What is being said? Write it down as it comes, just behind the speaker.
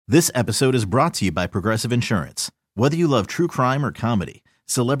This episode is brought to you by Progressive Insurance. Whether you love true crime or comedy,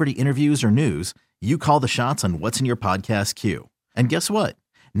 celebrity interviews or news, you call the shots on what's in your podcast queue. And guess what?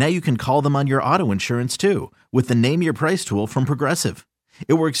 Now you can call them on your auto insurance too with the Name Your Price tool from Progressive.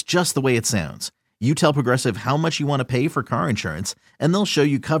 It works just the way it sounds. You tell Progressive how much you want to pay for car insurance, and they'll show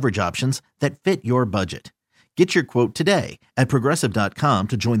you coverage options that fit your budget. Get your quote today at Progressive.com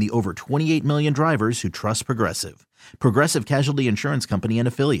to join the over 28 million drivers who trust Progressive. Progressive Casualty Insurance Company and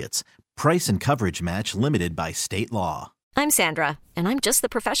Affiliates. Price and coverage match limited by state law. I'm Sandra, and I'm just the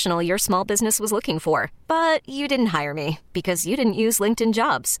professional your small business was looking for. But you didn't hire me because you didn't use LinkedIn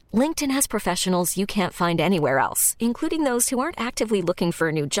Jobs. LinkedIn has professionals you can't find anywhere else, including those who aren't actively looking for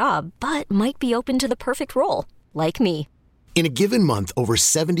a new job, but might be open to the perfect role, like me. In a given month, over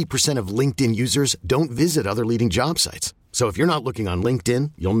 70% of LinkedIn users don't visit other leading job sites. So if you're not looking on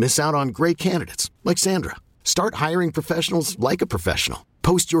LinkedIn, you'll miss out on great candidates like Sandra. Start hiring professionals like a professional.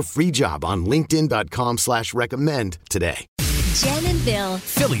 Post your free job on linkedin.com/recommend today. Jen and Bill.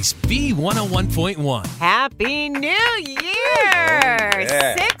 Phillies B101.1. Happy New Year!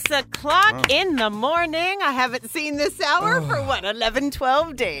 Yeah. 6 o'clock in the morning. I haven't seen this hour for 11,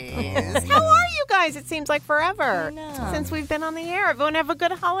 12 days. How are you guys? It seems like forever since we've been on the air. Everyone have a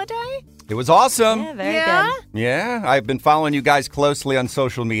good holiday? It was awesome. Yeah, very good. Yeah, I've been following you guys closely on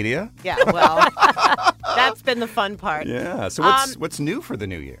social media. Yeah, well, that's been the fun part. Yeah, so what's new for the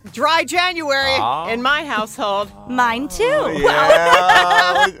new year? Dry January in my household. Mine too.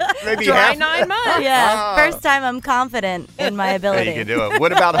 Yeah, maybe Dry half. 9 months. Yeah, first time I'm confident in my Yeah, ability. you can do it.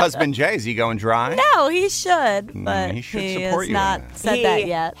 What about husband Jay? Is he going dry? No, he should, but he should he support has you on not that. said He that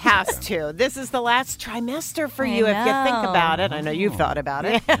yet. has to. This is the last trimester for I you if you think know. about it. I know you've thought about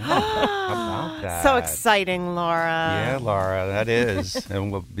it. How about that? So exciting, Laura. Yeah, Laura, that is.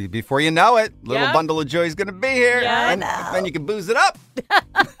 And we'll be, before you know it, little Yeah. bundle of joy is going to be here. Yeah, I and know. then you can booze it up.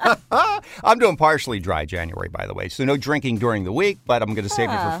 I'm doing partially dry January, by the way. So no drinking during the week, but I'm going to save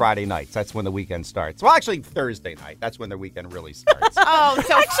it for Friday nights. That's when the weekend starts. Well, actually, Thursday night. That's when the weekend really starts. Oh,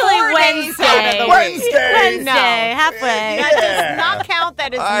 so Actually, 4 days Wednesday. out of the week. Wednesday. No. Halfway. That does not count.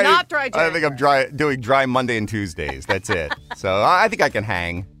 That is not dry January. I think I'm doing dry Monday and Tuesdays. That's it. So I think I can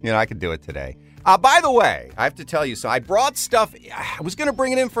hang. I can do it today. By the way, I have to tell you, so I brought stuff. I was going to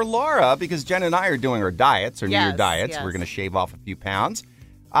bring it in for Laura because Jen and I are doing our diets, our New Year diets. yes. We're going to shave off a few pounds.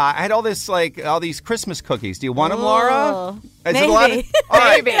 I had all these Christmas cookies. Do you want them, Laura? Is it a lot of- Maybe. all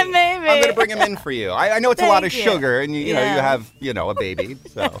right. Maybe. I'm going to bring them in for you. I know it's a lot of Thank you. sugar, and you have a baby.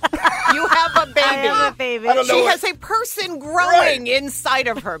 So You have a baby. I have a baby. I don't know She what- has a person growing inside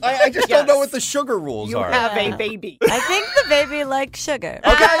of her. I just don't know what the sugar rules You are. have a baby. I think the baby likes sugar.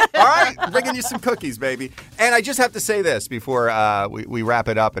 Okay, all right. Bringing you some cookies, baby. And I just have to say this before we wrap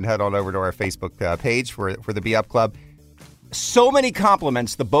it up and head on over to our Facebook page for the Be Up Club. So many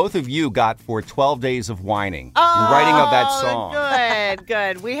compliments the both of you got for 12 Days of Whining. Your writing of that song.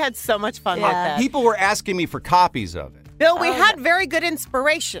 Good. We had so much fun with Yeah. that. People were asking me for copies of it. Bill, we had very good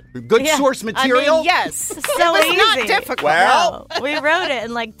inspiration. Good Yeah. source I material. mean, yes. So it was not easy. difficult. Well, No, we wrote it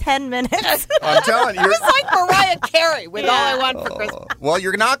in like 10 minutes. I'm telling you. It was like Mariah Carey with All I Want for Christmas. Well,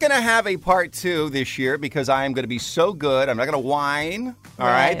 you're not going to have a part 2 this year because I am going to be so good. I'm not going to whine. All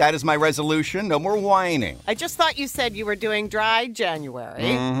right. Right. That is my resolution. No more whining. I just thought you said you were doing dry January.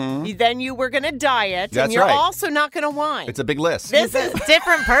 Then you were going to diet. That's and you're right. also not going to whine. It's a big list. This is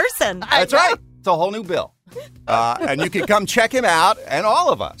Different person. That's right. It's a whole new Bill. And you can come check him out and all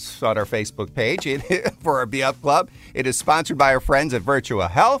of us on our Facebook page for our Be Up Club. It is sponsored by our friends at Virtua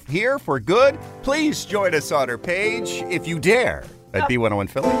Health. Here for good. Please join us on our page if you dare at B101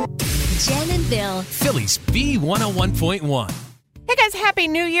 Philly. Jen and Bill. Phillies B101.1. Hey guys, Happy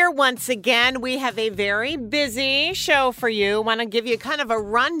New Year once again. We have a very busy show for you. Want to give you kind of a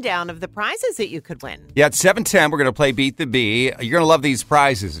rundown of the prizes that you could win. Yeah, at 7:10, we're going to play Beat the Bee. You're going to love these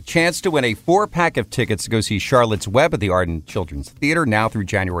prizes. A chance to win a 4-pack of tickets to go see Charlotte's Web at the Arden Children's Theater now through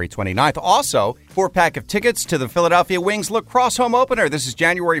January 29th. Also, 4-pack of tickets to the Philadelphia Wings lacrosse home opener. This is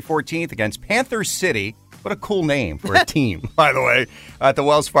January 14th against Panther City. What a cool name for a team, by the way, at the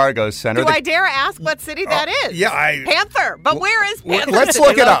Wells Fargo Center. Do I dare ask what city that is? yeah, Panther. But where is Panther Let's City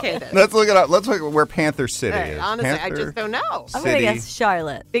look it up. located? Let's look it up. Let's look at where Panther City Hey, is. honestly, I Panther just don't know. I'm going to City. guess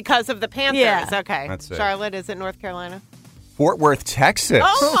Charlotte. Because of the Panthers. Yeah. Okay. That's it. Charlotte, is it North Carolina? Fort Worth, Texas.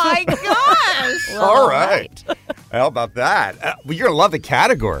 Oh, my gosh. All right. How about that? Well, you're going to love the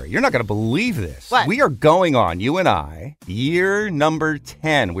category. You're not going to believe this. What? We are going on, you and I, year number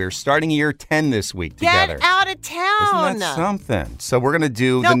 10. We're starting year 10 this week together. Get out of town. Isn't that something? So we're going to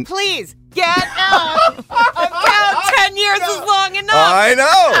do No, please. Get out of town. 10 years is long enough. I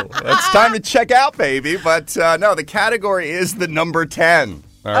know. It's time to check out, baby. But no, the category is the number 10.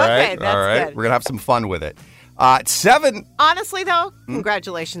 All right. Okay, that's All right. good. We're going to have some fun with it. It's 7. Honestly, though,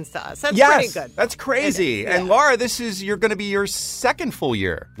 congratulations to us. That's Yes, pretty good. that's crazy. And Laura, you're going to be your second full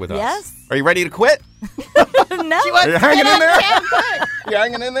year with us. Yes. Are you ready to quit? No. Are you hanging in there? You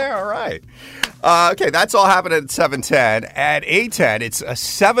hanging in there? All right. Okay, that's all happening at 7:10. At 8:10, it's a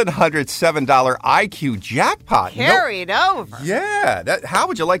 $707 IQ jackpot. Carried over. Yeah. How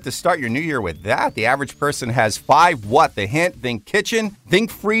would you like to start your new year with that? The average person has 5 what? The hint, think kitchen,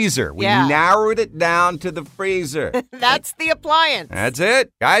 think freezer. We narrowed it down to the freezer. That's the appliance. That's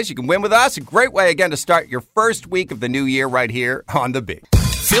it. Guys, you can win with us. A great way, again, to start your first week of the new year right here on The Big.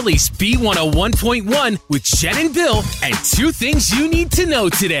 Philly's B101.1 with Jen and Bill and 2 things you need to know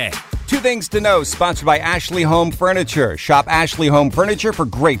today. 2 things to know, sponsored by Ashley Home Furniture. Shop Ashley Home Furniture for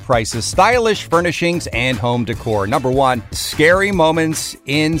great prices, stylish furnishings, and home decor. Number 1, scary moments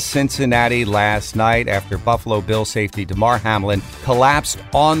in Cincinnati last night after Buffalo Bill safety Damar Hamlin collapsed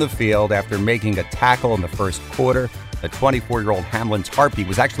on the field after making a tackle in the first quarter. The 24-year-old Hamlin's heartbeat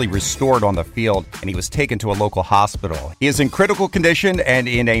was actually restored on the field, and he was taken to a local hospital. He is in critical condition and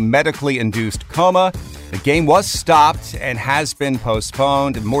in a medically induced coma. The game was stopped and has been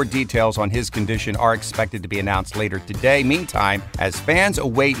postponed. More details on his condition are expected to be announced later today. Meantime, as fans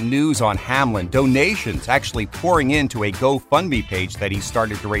await news on Hamlin, donations actually pouring into a GoFundMe page that he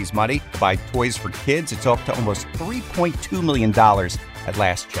started to raise money to buy toys for kids. It's up to almost $3.2 million at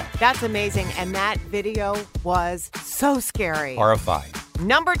last check. That's amazing. And that video was so scary. Horrifying.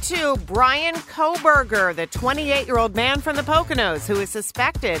 Number 2, Brian Koberger, the 28-year-old man from the Poconos who is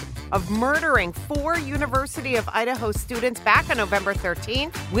suspected of murdering 4 University of Idaho students back on November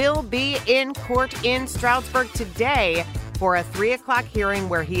 13th, will be in court in Stroudsburg today for a 3 o'clock hearing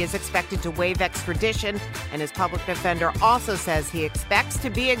where he is expected to waive extradition. And his public defender also says he expects to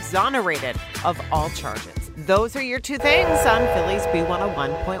be exonerated of all charges. Those are your 2 things on Philly's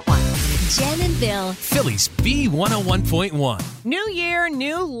B101.1. Jen and Bill. Philly's B101.1. New year,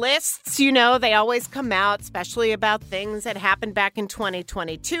 new lists. You know, they always come out, especially about things that happened back in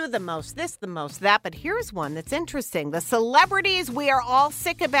 2022. The most this, the most that. But here's one that's interesting. The celebrities we are all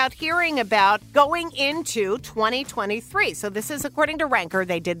sick about hearing about going into 2023. So this is according to Ranker.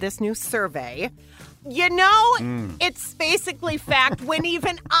 They did this new survey. You know, it's basically fact when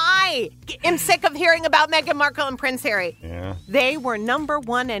even I am sick of hearing about Meghan Markle and Prince Harry. Yeah. They were number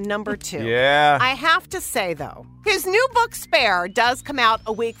 1 and number 2. Yeah. I have to say, though, his new book, Spare, does come out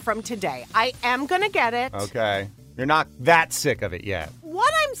a week from today. I am going to get it. Okay. You're not that sick of it yet.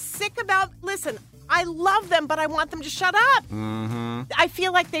 What I'm sick about, listen, I love them, but I want them to shut up. Mm-hmm. I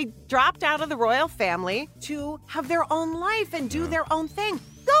feel like they dropped out of the royal family to have their own life and do their own thing.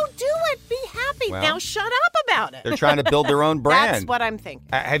 Go do it. Be happy. Well, now shut up about it. They're trying to build their own brand. That's what I'm thinking.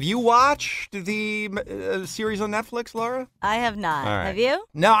 Have you watched the series on Netflix, Laura? I have not. All right. Have you?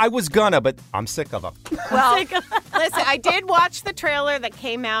 No, I was gonna, but I'm sick of them. Well, listen, I did watch the trailer that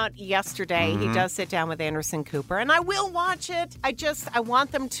came out yesterday. He does sit down with Anderson Cooper, and I will watch it. I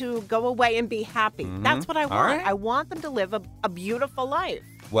want them to go away and be happy. That's what I want. right. I want them to live a beautiful life.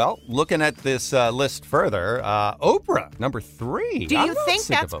 Well, looking at this list further, Oprah, number 3. Do I'm you not think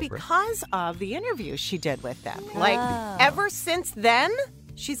sick that's of Oprah. because of the interview she did with them? Like, ever since then,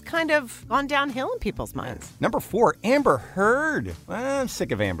 she's kind of gone downhill in people's minds. Number 4, Amber Heard. I'm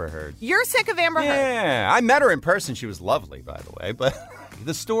sick of Amber Heard. You're sick of Amber Heard. Yeah, I met her in person. She was lovely, by the way, but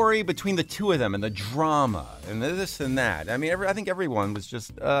the story between the 2 of them and the drama and this and that. I mean, I think everyone was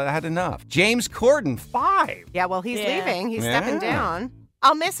just had enough. James Corden, 5. Yeah, well, he's leaving. He's Yeah. stepping down.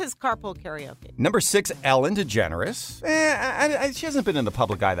 I'll miss his carpool karaoke. Number 6, Ellen DeGeneres. She hasn't been in the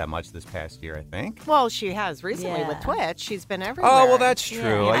public eye that much this past year, I think. Well, she has recently Yeah. with Twitch. She's been everywhere. Oh, well, that's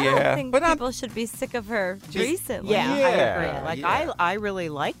true. I Yeah. don't think But I'm- people should be sick of her recently. Yeah, I Yeah, agree. Like, yeah. I really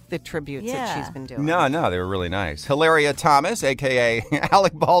like the tributes that Yeah. she's been doing. No, they were really nice. Hilaria Thomas, a.k.a.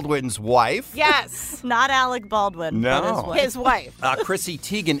 Alec Baldwin's wife. Yes. Not Alec Baldwin. No. But his wife. His wife. Chrissy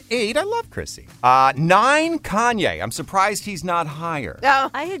Teigen, 8. I love Chrissy. 9, Kanye. I'm surprised he's not higher. Oh,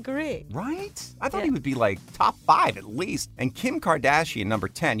 I agree. Right? I thought he would be like top 5 at least. And Kim Kardashian, number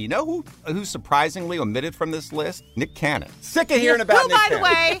 10. You know who surprisingly omitted from this list? Nick Cannon. Sick of hearing about who, Nick by the Cannon.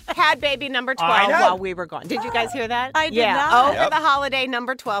 way, had baby number 12 I know. while we were gone. Did you guys hear that? I did yeah. not. Over Yep. the holiday,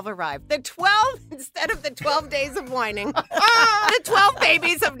 number 12 arrived. The 12, instead of the 12 days of whining, the 12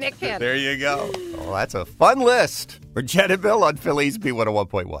 babies of Nick Cannon. There you go. Well, that's a fun list. For Jen and Bill on Philly's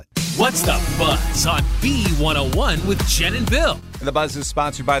B101.1. What's the buzz on B101 with Jen and Bill? And the buzz is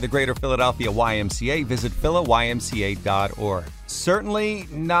sponsored by the Greater Philadelphia YMCA. Visit philaymca.org. Certainly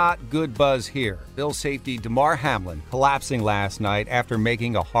not good buzz here. Bill safety Damar Hamlin collapsing last night after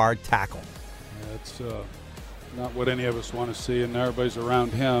making a hard tackle. not what any of us want to see, and everybody's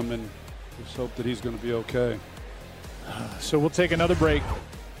around him, and just hope that he's going to be okay. So we'll take another break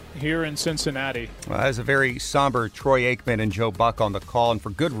here in Cincinnati. Well, that is a very somber Troy Aikman and Joe Buck on the call, and for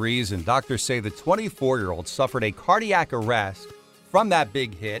good reason. Doctors say the 24-year-old suffered a cardiac arrest from that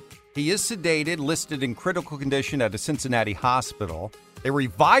big hit. He is sedated, listed in critical condition at a Cincinnati hospital. They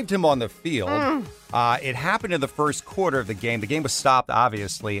revived him on the field. It happened in the first quarter of the game. The game was stopped,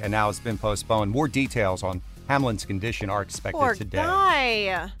 obviously, and now it's been postponed. More details on Hamlin's condition are expected today. Poor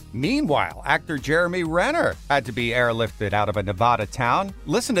guy. Meanwhile, actor Jeremy Renner had to be airlifted out of a Nevada town.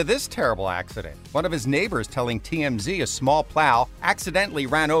 Listen to this terrible accident. One of his neighbors telling TMZ a small plow accidentally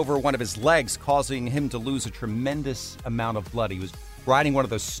ran over one of his legs, causing him to lose a tremendous amount of blood. He was riding one of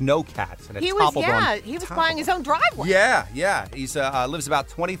those snowcats, and it toppled on he was top plying of his own driveway. Yeah. He's lives about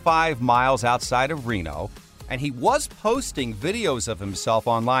 25 miles outside of Reno, and he was posting videos of himself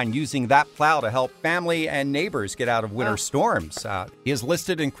online using that plow to help family and neighbors get out of winter storms. He is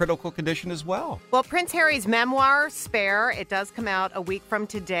listed in critical condition as well. Well, Prince Harry's memoir, Spare, it does come out a week from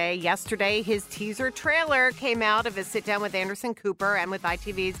today. Yesterday, his teaser trailer came out of his sit-down with Anderson Cooper and with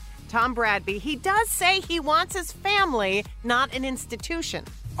ITV's Tom Bradby. He does say he wants his family, not an institution.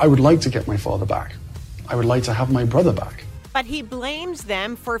 I would like to get my father back. I would like to have my brother back. But he blames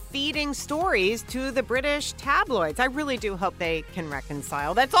them for feeding stories to the British tabloids. I really do hope they can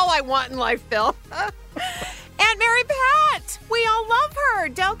reconcile. That's all I want in life, Bill. Aunt Mary Pat, we all love her.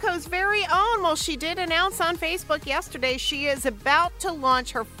 Delco's very own. Well, she did announce on Facebook yesterday she is about to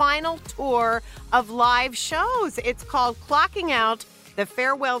launch her final tour of live shows. It's called Clocking Out, the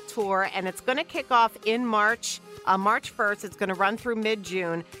Farewell Tour, and it's going to kick off in March. March 1st. It's going to run through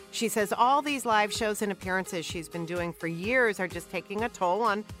mid-June. She says all these live shows and appearances she's been doing for years are just taking a toll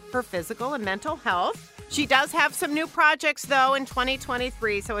on her physical and mental health. She does have some new projects, though, in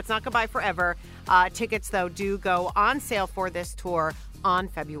 2023, so it's not goodbye forever. Tickets, though, do go on sale for this tour on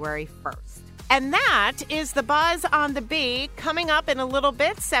February 1st. And that is the Buzz on the Bee. Coming up in a little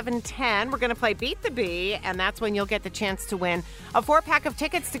bit, 7:10, we're going to play Beat the Bee, and that's when you'll get the chance to win a 4-pack of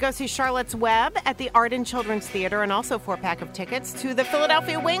tickets to go see Charlotte's Web at the Arden Children's Theater, and also 4-pack of tickets to the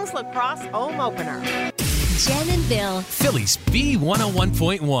Philadelphia Wings lacrosse home opener. Jen and Bill. Philly's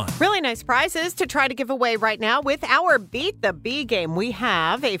B101.1. Really nice prizes to try to give away right now with our Beat the Bee game. We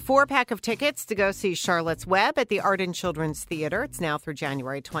have a 4-pack of tickets to go see Charlotte's Web at the Arden Children's Theater. It's now through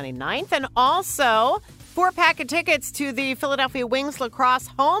January 29th. And also 4-pack of tickets to the Philadelphia Wings lacrosse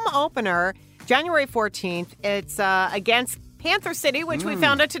home opener, January 14th. It's against Panther City, which we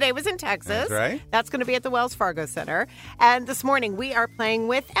found out today was in Texas. That's right. That's going to be at the Wells Fargo Center. And this morning, we are playing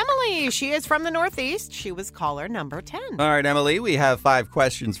with Emily. She is from the Northeast. She was caller number 10. All right, Emily, we have 5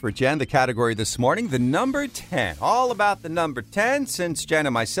 questions for Jen. The category this morning, the number 10. All about the number 10, since Jen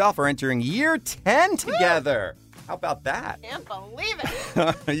and myself are entering year 10 together. How about that? Can't believe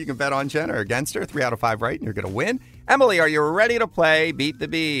it. You can bet on Jen or against her. 3 out of 5 right, and you're going to win. Emily, are you ready to play Beat the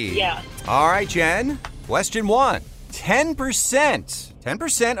Bee? Yeah. All right, Jen. Question 1.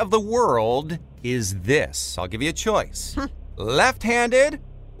 10% of the world is this. I'll give you a choice. Left-handed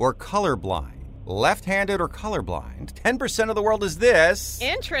or colorblind? Left-handed or colorblind? 10% of the world is this.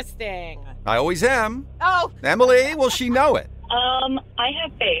 Interesting. I always am. Oh. Emily, will she know it? I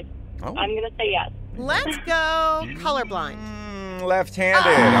have faith. Oh. I'm going to say yes. Let's go colorblind. Left-handed.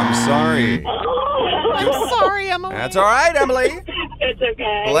 I'm sorry. I'm sorry, Emily. That's all right, Emily. It's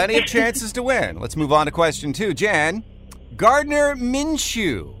okay. Plenty of chances to win. Let's move on to question 2. Jen, Gardner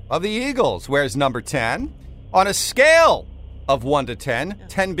Minshew of the Eagles wears number 10. On a scale of 1 to 10,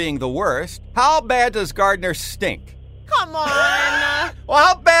 10 being the worst, how bad does Gardner stink? Come on. Well,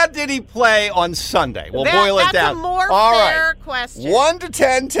 how bad did he play on Sunday? We'll boil it down. That's a more All fair right. question. 1 to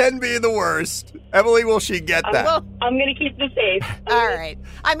 10, 10 being the worst. Emily, will she get that? I'm going to keep the faith. All right.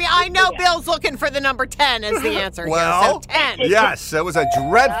 I mean, I know Bill's looking for the number 10 as the answer Well, here. So 10. yes, that was a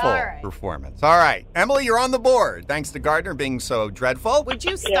dreadful All right. performance. All right. Emily, you're on the board, thanks to Gardner being so dreadful. Would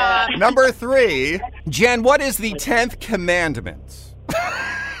you stop? Number 3. Jen, what is the 10th commandment?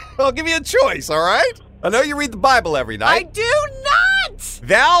 I'll give you a choice, all right? I know you read the Bible every night. I do not.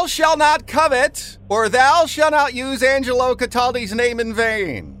 Thou shalt not covet, or thou shalt not use Angelo Cataldi's name in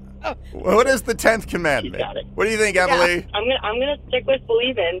vain. Oh. What is the 10th commandment? You got it. What do you think, Emily? I'm gonna stick with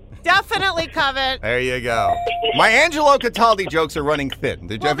believing. Definitely covet. There you go. My Angelo Cataldi jokes are running thin.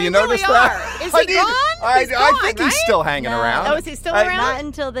 Have you noticed that? Is he gone? I Gone, think right? he's still hanging around. Oh, is he still around? Not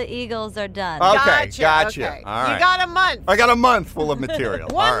until the Eagles are done. Okay, gotcha. Okay. All right. You got a month. I got a month full of material.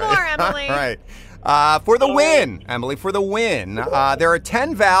 One All right. more, Emily. All right. For the win, Emily, for the win, there are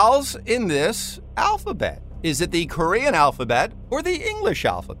 10 vowels in this alphabet. Is it the Korean alphabet, or the English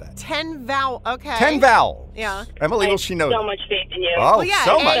alphabet? 10 vowel. Okay. 10 vowels. Yeah. Emily, I will have she know? so much faith in you. Oh, Well, yeah,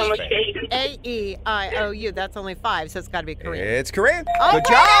 so A- much so much faith. faith. A-E-I-O-U. That's only 5, so it's got to be Korean. It's Korean. All Good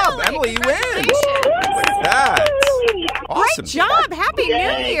right, job, Emily. You win. Congratulations. Look at that. Awesome. Great job. Happy New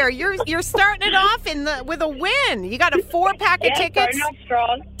Yay. Year. You're starting it off with a win. You got a 4-pack of Yeah, tickets starting off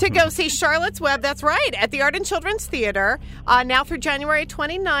strong. to go see Charlotte's Web. That's right, at the Art and Children's Theater, now through January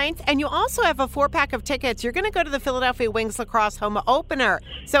 29th. And you also have a 4-pack of tickets. You're going to go to the Philadelphia Wings Lacrosse home opener.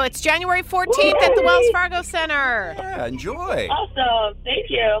 So it's January 14th at the Wells Fargo Center. Yeah, enjoy. Awesome. Thank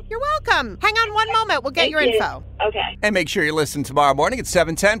you. You're welcome. Hang on one moment. We'll get Thank your you. info. Okay. And make sure you listen tomorrow morning at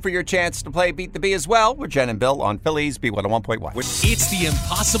 7:10 for your chance to play Beat the Bee as well. We're Jen and Bill on Phillies B101.1. It's the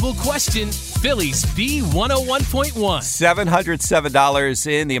impossible question. Phillies B101.1. $707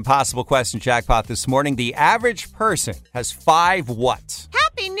 in the impossible question jackpot this morning. The average person has 5 what?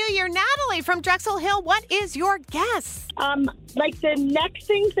 Happy New Year, Natalie from Drexel Hill. What is your guess? Like the next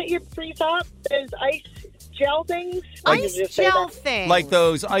things that you freeze up, those ice gel things. Ice gel thing. Like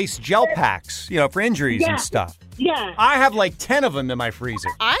those ice gel packs, for injuries Yeah. and stuff. Yeah. I have like 10 of them in my freezer.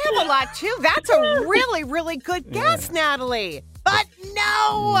 I have a lot too. That's a really, really good guess, Natalie. But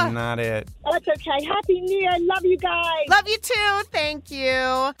no. Not it. That's okay. Happy New Year. Love you guys. Love you too. Thank you.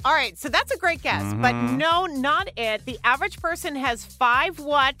 All right, so that's a great guess. But no, not it. The average person has 5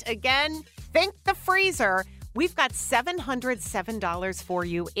 what? Again, think the freezer. We've got $707 for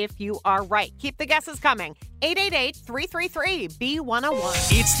you if you are right. Keep the guesses coming.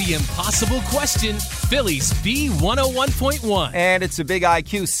 888-333-B101. It's the impossible question. Phillies B101.1. And it's a big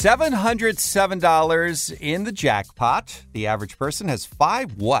IQ. $707 in the jackpot. The average person has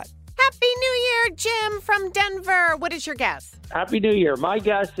 5 what? Happy New Year, Jim from Denver. What is your guess? Happy New Year. My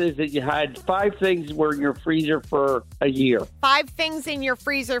guess is that you had 5 things were in your freezer for a year. 5 things in your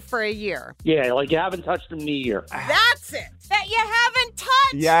freezer for a year. Yeah, like you haven't touched them in a year. That's it. That you haven't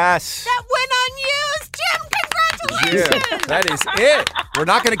touched. Yes. That went unused. Jim, Yeah, congratulations. that is it. We're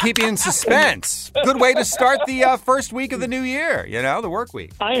not going to keep you in suspense. Good way to start the first week of the new year, the work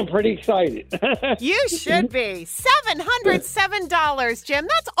week. I am pretty excited. You should be. $707, Jim.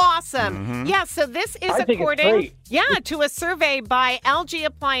 That's awesome. Yeah, so this is I think it's according great. to a survey by LG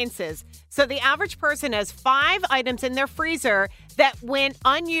Appliances. So the average person has 5 items in their freezer that went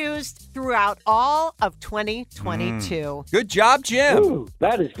unused throughout all of 2022. Good job, Jim. Ooh,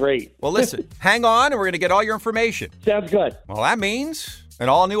 that is great. Well, listen, hang on, and we're going to get all your information. Sounds good. Well, that means an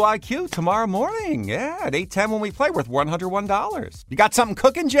all-new IQ tomorrow morning. Yeah, at 8:10 when we play, worth $101. You got something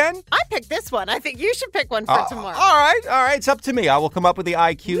cooking, Jen? I picked this one. I think you should pick one for tomorrow. All right. It's up to me. I will come up with the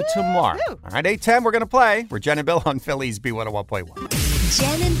IQ tomorrow. Woo. All right, 8:10, we're going to play. We're Jen and Bill on Phillies B101.1.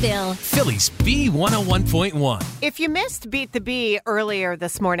 Jen and Bill. Phillies B101.1. If you missed Beat the Bee earlier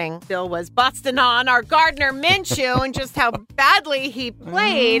this morning, Bill was busting on our Gardner Minshew and just how badly he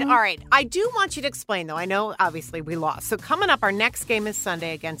played. All right, I do want you to explain, though. I know, obviously, we lost. So coming up, our next game is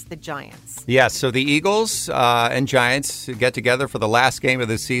Sunday against the Giants. Yes, so the Eagles and Giants get together for the last game of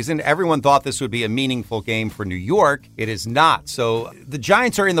the season. Everyone thought this would be a meaningful game for New York. It is not. So the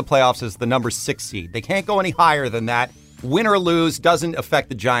Giants are in the playoffs as the number 6 seed. They can't go any higher than that. Win or lose doesn't affect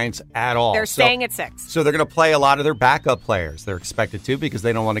the Giants at all. They're staying at 6. So they're going to play a lot of their backup players. They're expected to because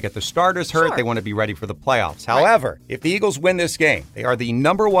they don't want to get their starters hurt. Sure. They want to be ready for the playoffs. However, if the Eagles win this game, they are the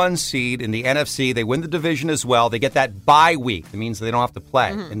number 1 seed in the NFC. They win the division as well. They get that bye week. It means they don't have to play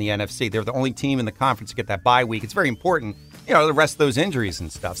in the NFC. They're the only team in the conference to get that bye week. It's very important. The rest of those injuries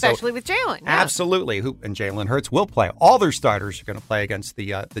and stuff. Especially with Jalen. Yeah. Absolutely. And Jalen Hurts will play. All their starters are going to play against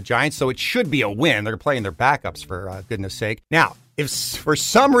the Giants, so it should be a win. They're playing their backups, for goodness sake. Now, if for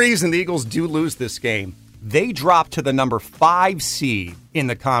some reason the Eagles do lose this game, they drop to the number 5 seed in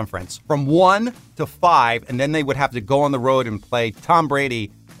the conference from 1 to 5, and then they would have to go on the road and play Tom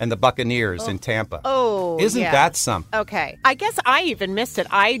Brady and the Buccaneers in Tampa. Oh, Isn't yeah. that something? Okay. I guess I even missed it.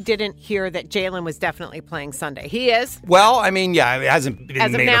 I didn't hear that Jalen was definitely playing Sunday. He is? Well, I mean, yeah, it hasn't been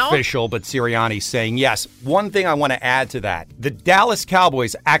As of made now? official, but Sirianni's saying yes. One thing I want to add to that, the Dallas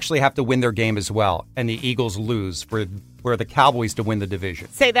Cowboys actually have to win their game as well, and the Eagles lose for the Cowboys to win the division.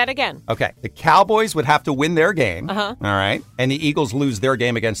 Say that again. Okay, the Cowboys would have to win their game, Uh-huh. all right, and the Eagles lose their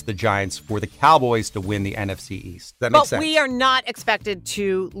game against the Giants for the Cowboys to win the NFC East. Does that make But sense? we are not expected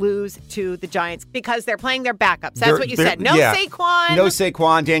to lose to the Giants because they're playing their backups. That's They're- what you they're- said. No yeah. Saquon. No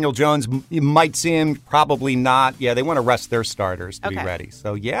Saquon. Daniel Jones, you might see him, probably not. Yeah, they want to rest their starters to be Okay. ready.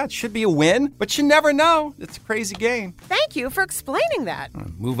 So, yeah, it should be a win, but you never know. It's a crazy game. Thank you for explaining that.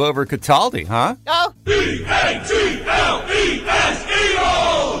 Move over Cataldi, huh? Oh. E-A-G-L-E-S,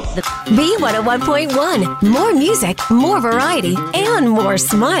 Eagles! B101.1. More music, more variety, and more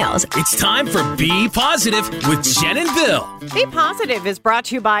smiles. It's time for Be Positive with Jen and Bill. Be Positive is brought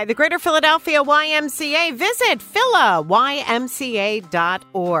to you by the Greater Philadelphia YMCA. Visit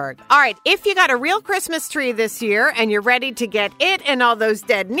philaymca.org. All right, if you got a real Christmas tree this year and you're ready to get it and all those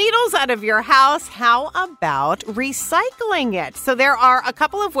dead needles out of your house, how about recycling it? So there are a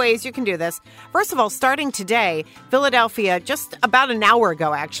couple of ways you can do this. First of all, starting today, Philadelphia, just about an hour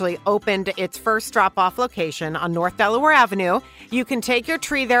ago actually, opened its first drop-off location on North Delaware Avenue. You can take your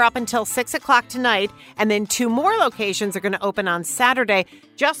tree there up until 6 o'clock tonight, and then 2 more locations are going to open on Saturday.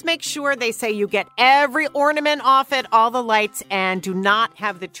 Just make sure they say you get every ornament off it, all the lights, and do not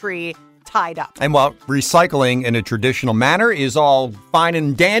have the tree tied up. And while recycling in a traditional manner is all fine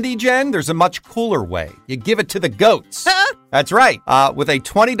and dandy, Jen, there's a much cooler way. You give it to the goats. That's right. With a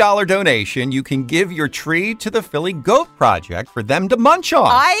 $20 donation, you can give your tree to the Philly Goat Project for them to munch on.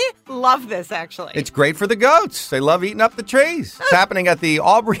 I love this, actually. It's great for the goats. They love eating up the trees. It's happening at the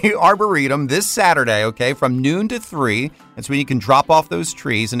Aubrey Arboretum this Saturday, okay, from noon to 3. That's when you can drop off those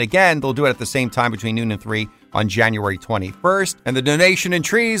trees. And again, they'll do it at the same time between noon and 3 on January 21st. And the donation in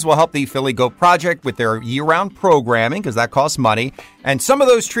trees will help the Philly Goat Project with their year-round programming, because that costs money. And some of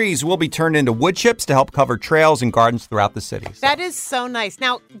those trees will be turned into wood chips to help cover trails and gardens throughout the city. That is so nice.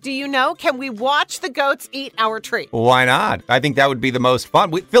 Now, do you know, can we watch the goats eat our tree? Why not? I think that would be the most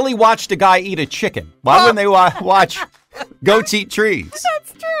fun. Philly watched a guy eat a chicken. Why wouldn't they watch goats eat trees?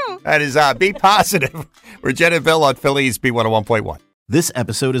 That's true. That is Be Positive. We're Jen and Bill on Philly's B101.1. This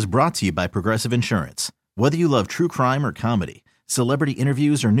episode is brought to you by Progressive Insurance. Whether you love true crime or comedy, celebrity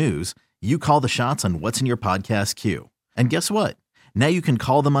interviews or news, you call the shots on what's in your podcast queue. And guess what? Now you can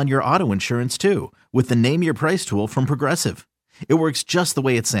call them on your auto insurance too with the Name Your Price tool from Progressive. It works just the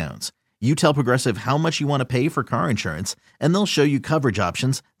way it sounds. You tell Progressive how much you want to pay for car insurance, and they'll show you coverage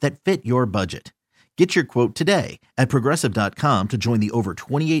options that fit your budget. Get your quote today at Progressive.com to join the over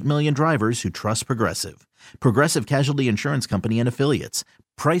 28 million drivers who trust Progressive. Progressive Casualty Insurance Company and Affiliates.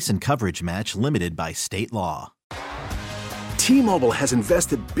 Price and coverage match limited by state law. T-Mobile has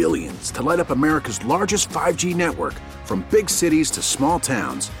invested billions to light up America's largest 5G network, from big cities to small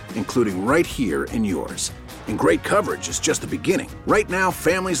towns, including right here in yours. And great coverage is just the beginning. Right now,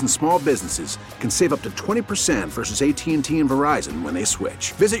 families and small businesses can save up to 20% versus AT&T and Verizon when they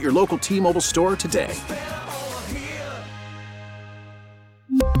switch. Visit your local T-Mobile store today.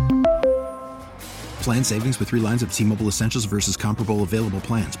 Plan savings with 3 lines of T-Mobile Essentials versus comparable available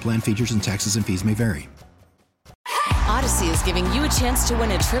plans. Plan features and taxes and fees may vary. Odyssey is giving you a chance to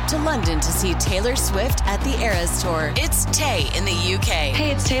win a trip to London to see Taylor Swift at the Eras Tour. It's Tay in the UK. Hey,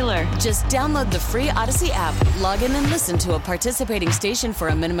 it's Taylor. Just download the free Odyssey app, log in and listen to a participating station for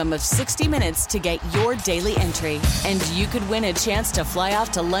a minimum of 60 minutes to get your daily entry. And you could win a chance to fly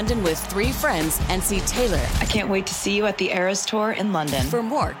off to London with 3 friends and see Taylor. I can't wait to see you at the Eras Tour in London. For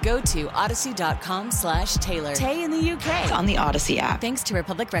more, go to odyssey.com/Taylor. Tay in the UK. It's on the Odyssey app. Thanks to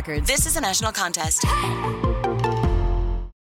Republic Records. This is a national contest.